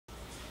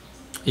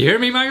You hear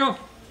me, Michael?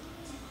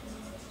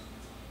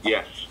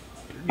 Yes.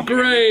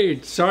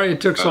 Great. Sorry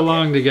it took so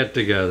long to get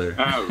together.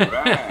 All right.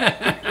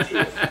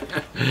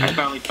 I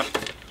finally found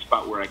a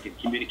spot where I could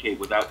communicate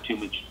without too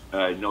much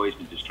noise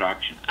and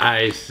distraction.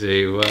 I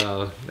see.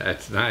 Well,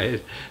 that's nice.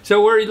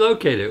 So where are you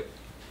located?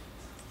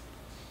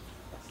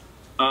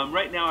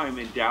 Right now I'm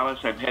in Dallas.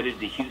 I'm headed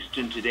to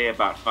Houston today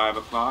about 5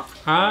 o'clock.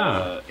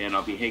 And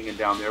I'll be hanging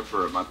down there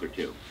for a month or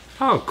two.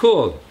 Oh,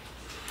 cool.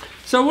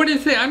 So what do you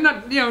think? I'm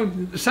not,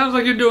 it sounds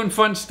like you're doing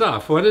fun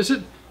stuff. What is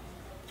it?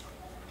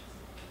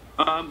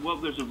 Well,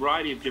 there's a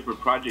variety of different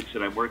projects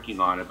that I'm working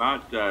on.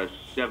 About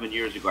 7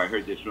 years ago, I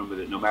heard this rumor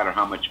that no matter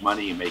how much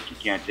money you make, you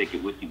can't take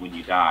it with you when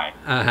you die.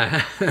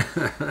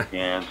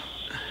 And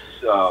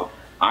so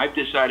I've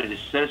decided,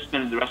 instead of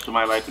spending the rest of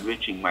my life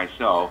enriching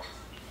myself,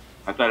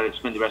 I thought I'd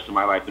spend the rest of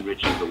my life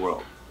enriching the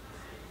world.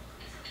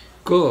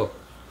 Cool.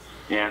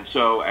 And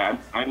so I'm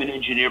an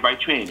engineer by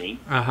training,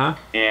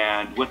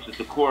 and what's at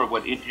the core of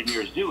what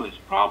engineers do is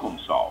problem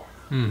solve.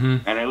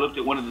 And I looked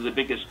at one of the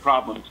biggest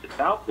problems that's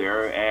out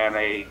there, and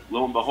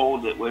lo and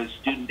behold, it was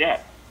student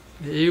debt.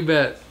 You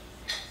bet.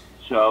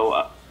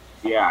 So,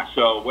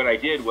 so what I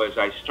did was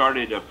I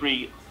started a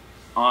free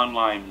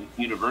online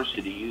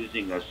university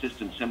using a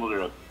system similar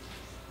to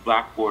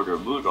Blackboard or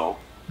Moodle.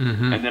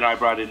 And then I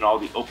brought in all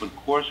the open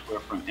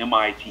courseware from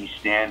MIT,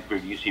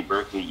 Stanford, UC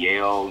Berkeley,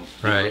 Yale,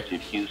 University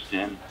of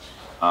Houston,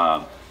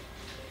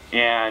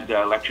 and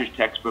lectures,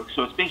 textbooks.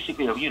 So it's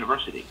basically a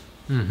university.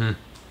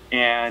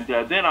 And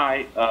then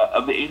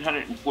of the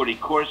 840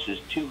 courses,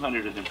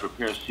 200 of them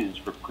prepare students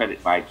for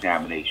credit by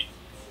examination.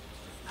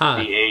 The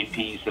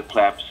APs, the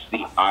CLEPs, the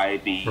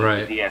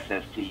IBs, the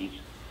SSTs.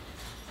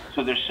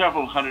 So there's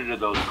several hundred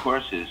of those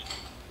courses.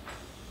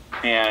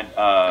 And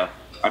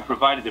I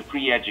provided the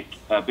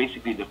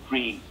basically the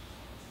free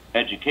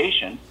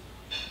education,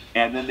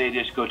 and then they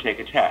just go take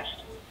a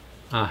test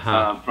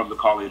from the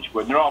college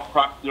board. They're all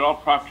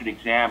proctored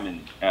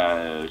exam,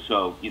 and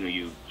so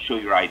you show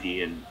your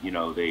ID, and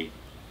they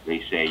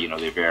say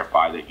they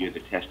verify that you're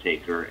the test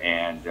taker,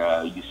 and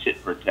you sit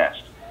for a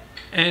test.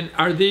 And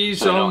are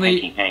these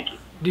only? Hanky.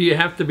 Do you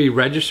have to be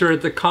registered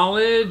at the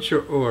college,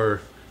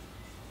 or?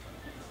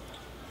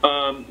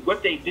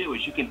 What they do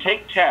is you can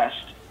take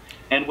tests.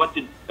 And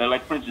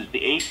like for instance,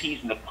 the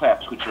APs and the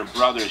CLEPs, which are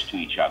brothers to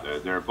each other,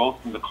 they're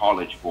both from the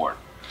college board.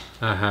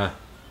 The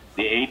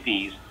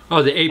APs.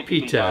 Oh, the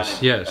AP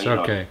test. Yes.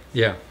 Okay.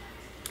 Yeah.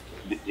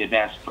 The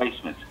advanced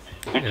placements.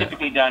 They're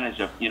typically done as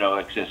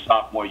like as a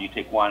sophomore, you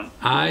take one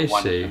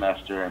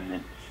semester, and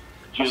then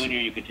junior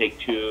you can take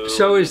two.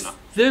 So is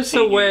this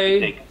a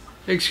way?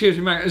 Excuse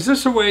me, Mike. Is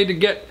this a way to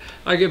get,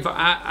 like, if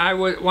I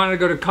wanted to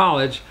go to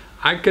college,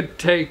 I could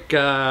take.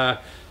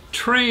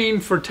 Train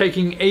for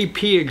taking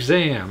AP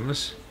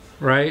exams,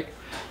 right?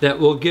 That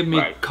will give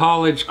me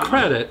college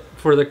credit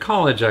for the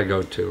college I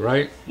go to,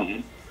 right?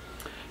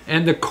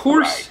 And the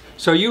course,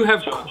 so you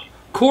have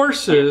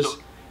courses,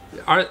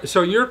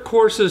 so your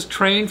courses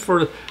train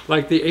for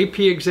like the AP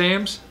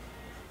exams,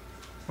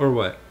 or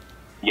what?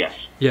 Yes.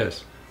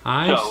 Yes,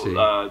 I see.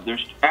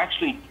 There's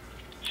actually,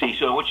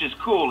 so which is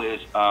cool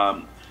is,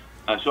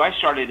 so I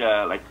started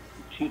like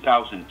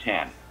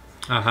 2010.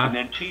 And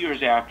then 2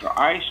 years after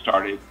I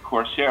started,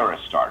 Coursera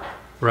started.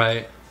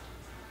 Right.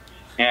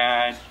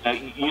 And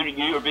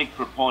you're a big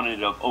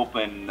proponent of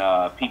Open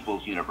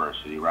People's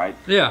University, right?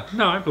 Yeah.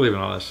 No, I believe in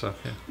all that stuff.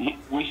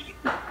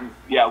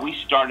 Yeah. We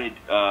started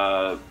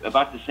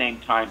about the same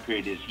time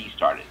period as he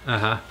started.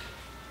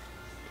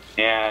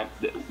 And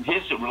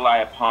his rely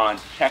upon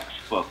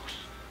textbooks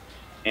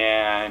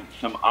and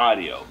some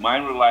audio.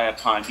 Mine rely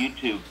upon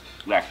YouTube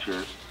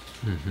lectures,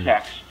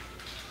 text,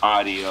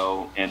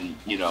 audio, and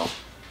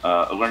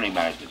a learning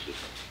management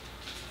system.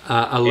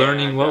 A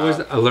learning, what was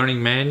it? A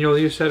learning manual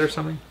you said, or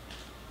something?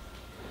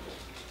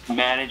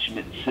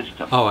 Management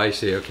system. Oh, I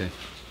see, okay.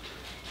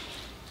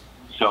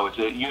 So it's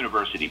a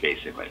university,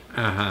 basically.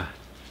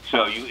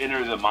 So you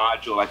enter the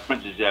module, like for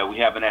instance, we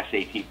have an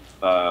SAT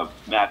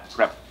math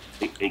prep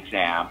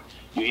exam.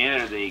 You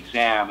enter the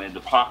exam and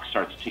the clock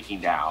starts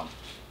ticking down,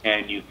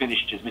 and you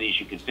finish as many as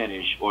you can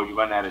finish, or you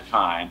run out of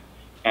time.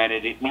 And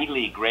it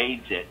immediately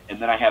grades it, and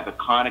then I have the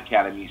Khan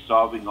Academy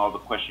solving all the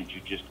questions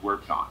you just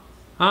worked on.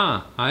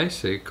 I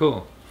see.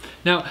 Cool.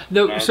 Now,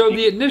 so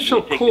the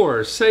initial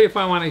course, say if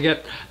I want to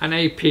get an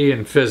AP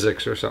in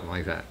physics or something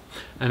like that,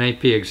 an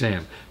AP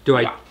exam, do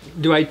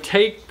I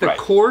take the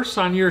course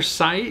on your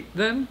site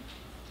then?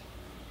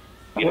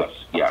 Yes.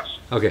 Yes.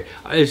 Okay.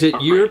 Is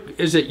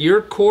it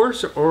your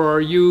course, or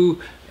are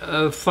you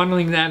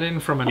funneling that in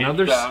from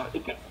another?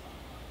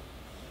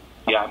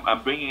 Yeah,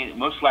 I'm bringing it.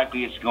 Most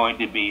likely, it's going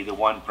to be the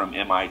one from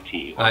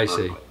MIT. I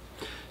see.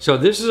 So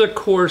this is a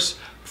course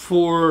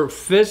for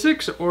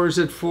physics, or is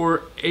it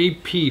for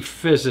AP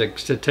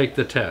physics to take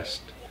the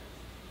test?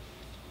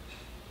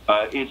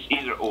 It's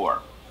either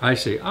or. I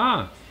see.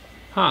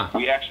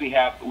 We actually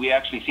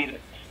see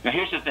that. Now,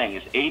 here's the thing: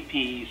 is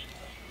APs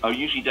are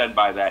usually done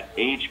by that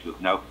age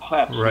group. Now,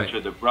 CLEPs, which are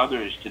the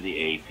brothers to the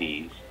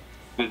APs,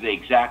 they're the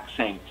exact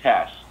same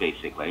tests,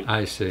 basically.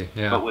 I see.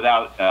 Yeah. But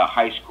without a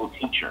high school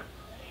teacher.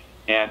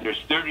 and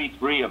there's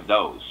 33 of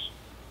those.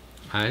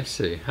 I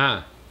see,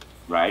 huh?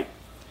 Right,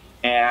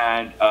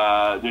 and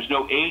there's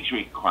no age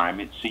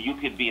requirement, so you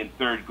could be in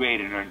 3rd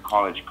grade and earn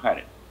college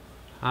credit.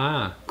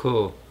 Ah,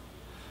 cool.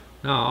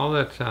 No, all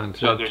that sounds.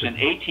 So there's an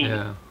 18.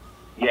 Yeah.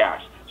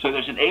 Yes. So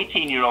there's an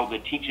 18-year-old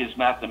that teaches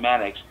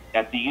mathematics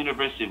at the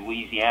University of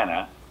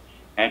Louisiana,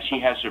 and she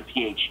has her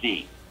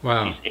PhD.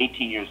 Wow. She's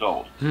 18 years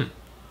old.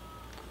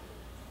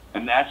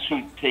 And that's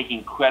through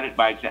taking credit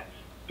by exam.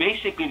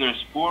 Basically,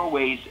 there's 4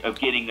 ways of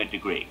getting a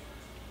degree.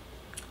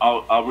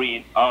 I'll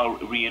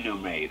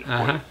re-enumerate it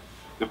for you.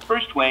 The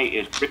first way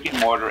is brick and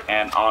mortar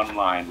and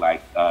online,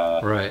 like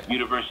right.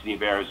 University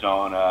of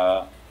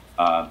Arizona,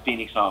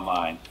 Phoenix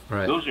Online.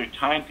 Right. Those are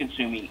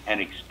time-consuming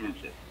and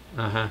expensive.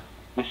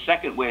 The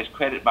second way is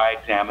credit by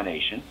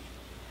examination,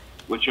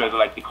 which are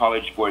like the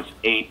College Board's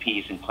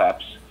APs and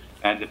CLEPs,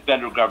 and the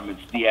federal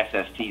government's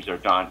DSSTs or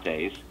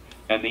Dantes,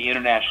 and the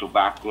International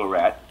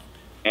Baccalaureate,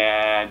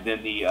 and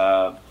then the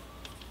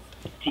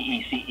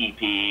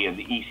TECEP and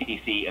the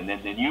ECC, and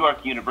then the New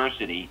York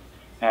University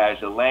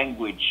has a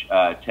language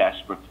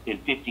test in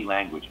 50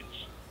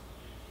 languages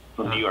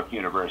from New York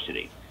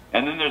University.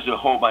 And then there's a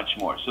whole bunch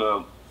more.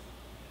 So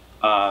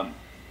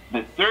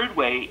the third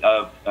way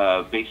of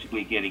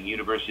basically getting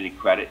university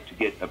credit to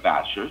get a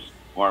bachelor's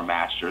or a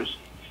master's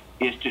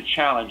is to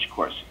challenge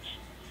courses.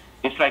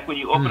 It's like when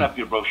you open up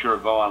your brochure,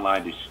 go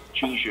online to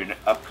choose your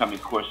upcoming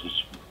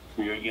courses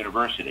for your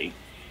university.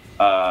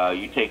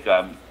 You take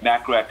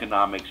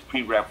macroeconomics,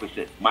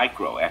 prerequisite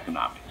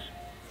microeconomics,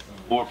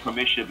 or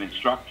permission of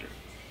instructor.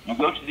 You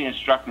go to the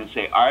instructor and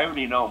say, I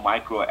already know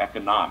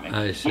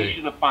microeconomics. Here's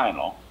you the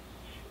final.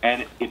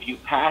 And if you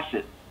pass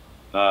it,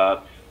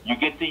 you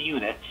get the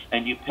units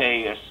and you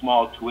pay a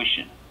small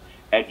tuition.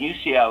 At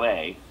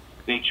UCLA,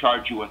 they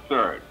charge you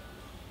 1/3.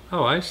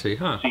 Oh, I see.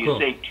 Huh. So you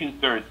save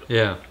 2/3.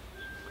 Yeah.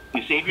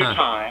 You save your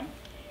time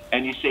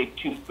and you save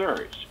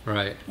 2/3.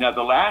 Right. Now,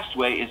 the last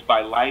way is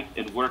by life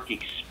and work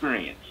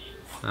experience.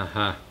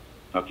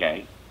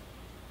 Okay.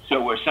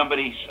 So where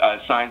somebody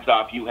signs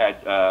off, you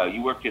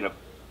worked at a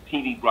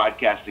TV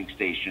broadcasting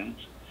stations,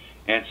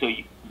 and so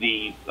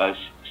the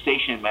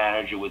station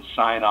manager would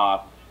sign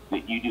off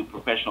that you do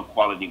professional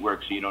quality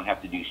work, so you don't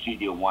have to do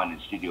Studio 1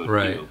 and Studio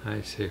 2 I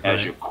see.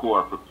 as your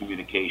core for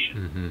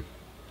communication.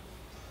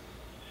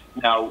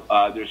 Now,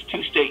 there's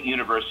 2 state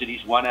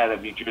universities, one out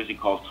of New Jersey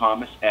called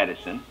Thomas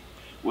Edison,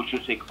 which will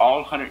take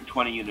all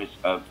 120 units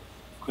of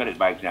credit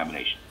by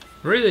examination.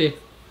 Really?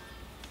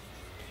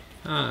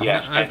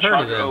 Yes, and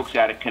Charter Oaks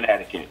out of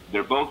Connecticut.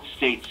 They're both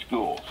state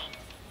schools,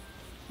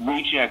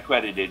 region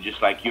accredited,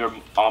 just like your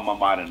alma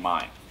mater and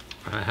mine.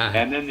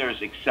 And then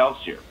there's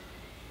Excelsior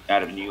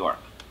out of New York.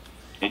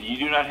 And you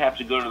do not have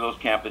to go to those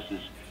campuses.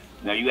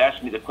 Now, you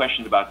asked me the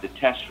question about the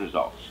test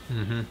results.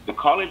 The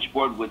College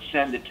Board would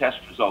send the test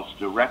results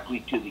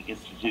directly to the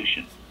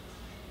institution.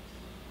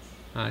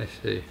 I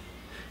see.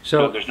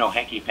 So there's no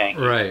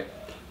hanky-panky. Right.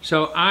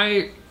 So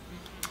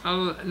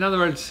in other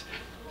words,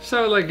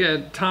 so like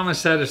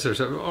Thomas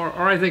Edison,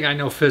 or I think I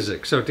know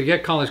physics. So to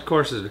get college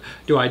courses,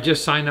 do I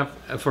just sign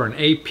up for an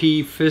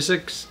AP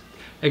physics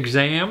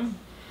exam?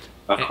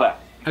 A CLEP.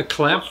 A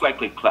CLEP? Most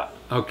likely CLEP.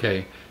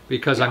 Okay.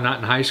 Because I'm not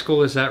in high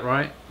school, is that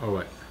right? Or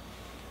what?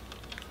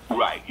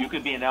 Right. You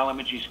could be in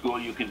elementary school,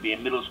 you can be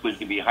in middle school, you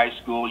can be in high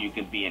school, you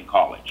can be in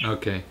college.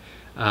 Okay.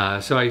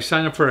 So I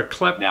sign up for a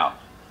CLEP. Now,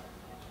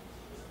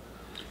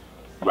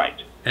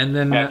 right. And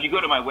then now, if you go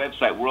to my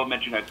website, World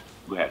Mentoring,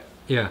 go ahead.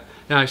 Yeah.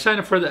 Now I sign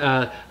up for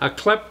a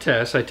CLEP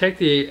test. I take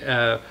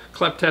the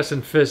CLEP test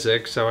in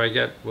physics, so I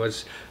get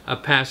a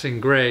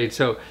passing grade.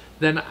 So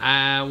then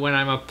when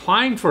I'm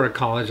applying for a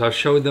college, I'll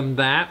show them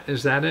that.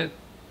 Is that it?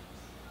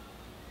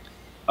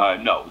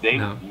 No.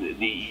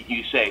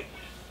 You say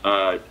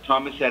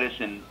Thomas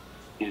Edison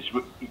is.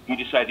 You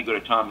decide to go to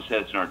Thomas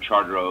Edison or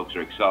Charter Oaks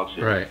or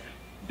Excelsior. Right.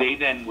 They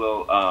then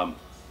will,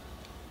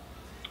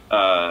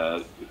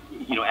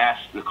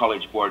 ask the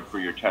College Board for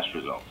your test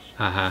results.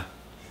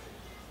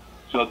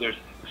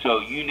 So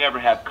you never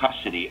have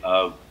custody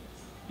of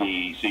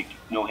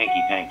no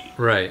hanky-panky.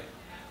 Right.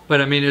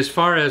 But I mean, as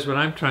far as what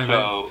I'm trying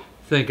to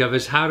think of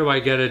is how do I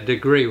get a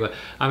degree?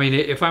 I mean,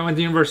 if I went to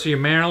the University of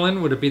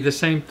Maryland, would it be the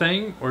same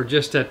thing, or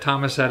just at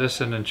Thomas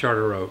Edison and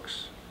Charter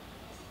Oaks?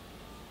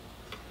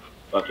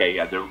 Okay,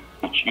 yeah.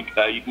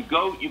 You could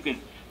go.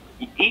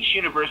 Each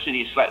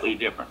university is slightly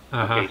different.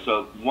 Okay,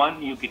 so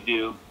one you could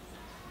do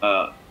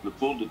the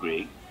full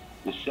degree.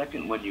 The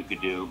second one you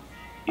could do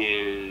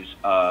is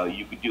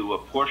you could do a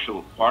part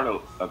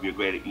of your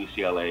grade at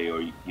UCLA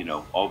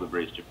or all the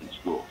various different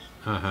schools.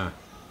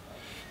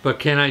 But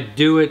can I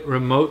do it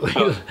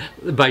remotely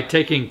by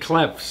taking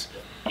CLEPs?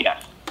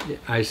 Yes.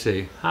 I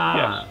see.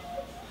 Yes.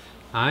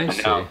 I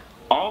see. Now,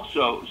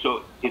 also,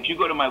 so if you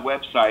go to my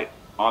website,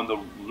 on the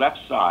left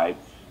side,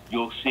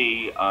 you'll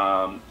see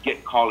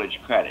Get College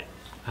Credit.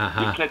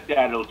 You click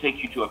that, it'll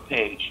take you to a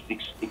page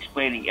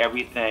explaining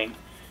everything,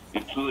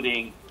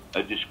 including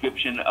a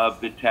description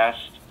of the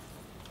test,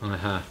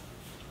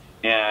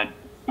 and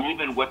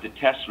even what the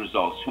test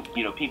results,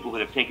 people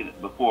that have taken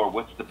it before,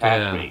 what's the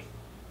pass rate?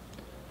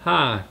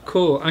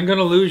 Cool. I'm going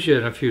to lose you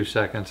in a few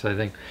seconds, I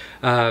think.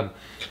 All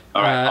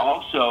right.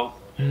 Also,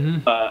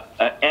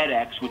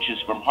 edX, which is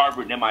from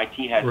Harvard and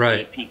MIT, has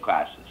AP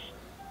classes.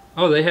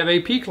 Oh, they have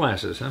AP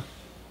classes, huh?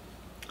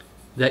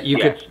 That you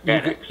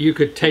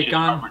could take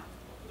on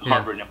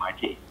Harvard and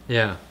MIT.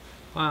 Yeah.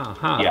 Wow.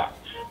 Yeah.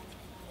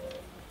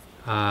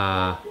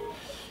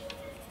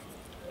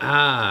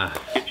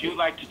 If you'd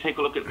like to take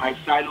a look at my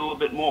site a little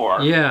bit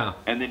more, and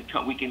then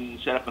we can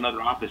set up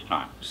another office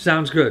time.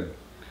 Sounds good.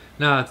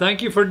 Now,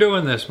 thank you for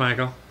doing this,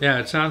 Michael. Yeah,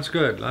 it sounds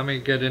good. Let me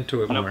get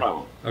into it more. No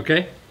problem.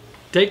 Okay?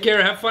 Take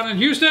care. Have fun in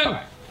Houston.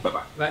 Bye.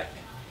 Bye-bye. Bye.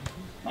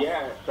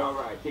 Yeah, it's all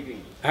right. Take it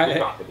easy. Good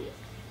talking to you.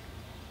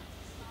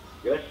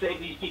 Let's save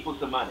these people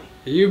some money.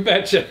 You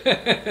betcha.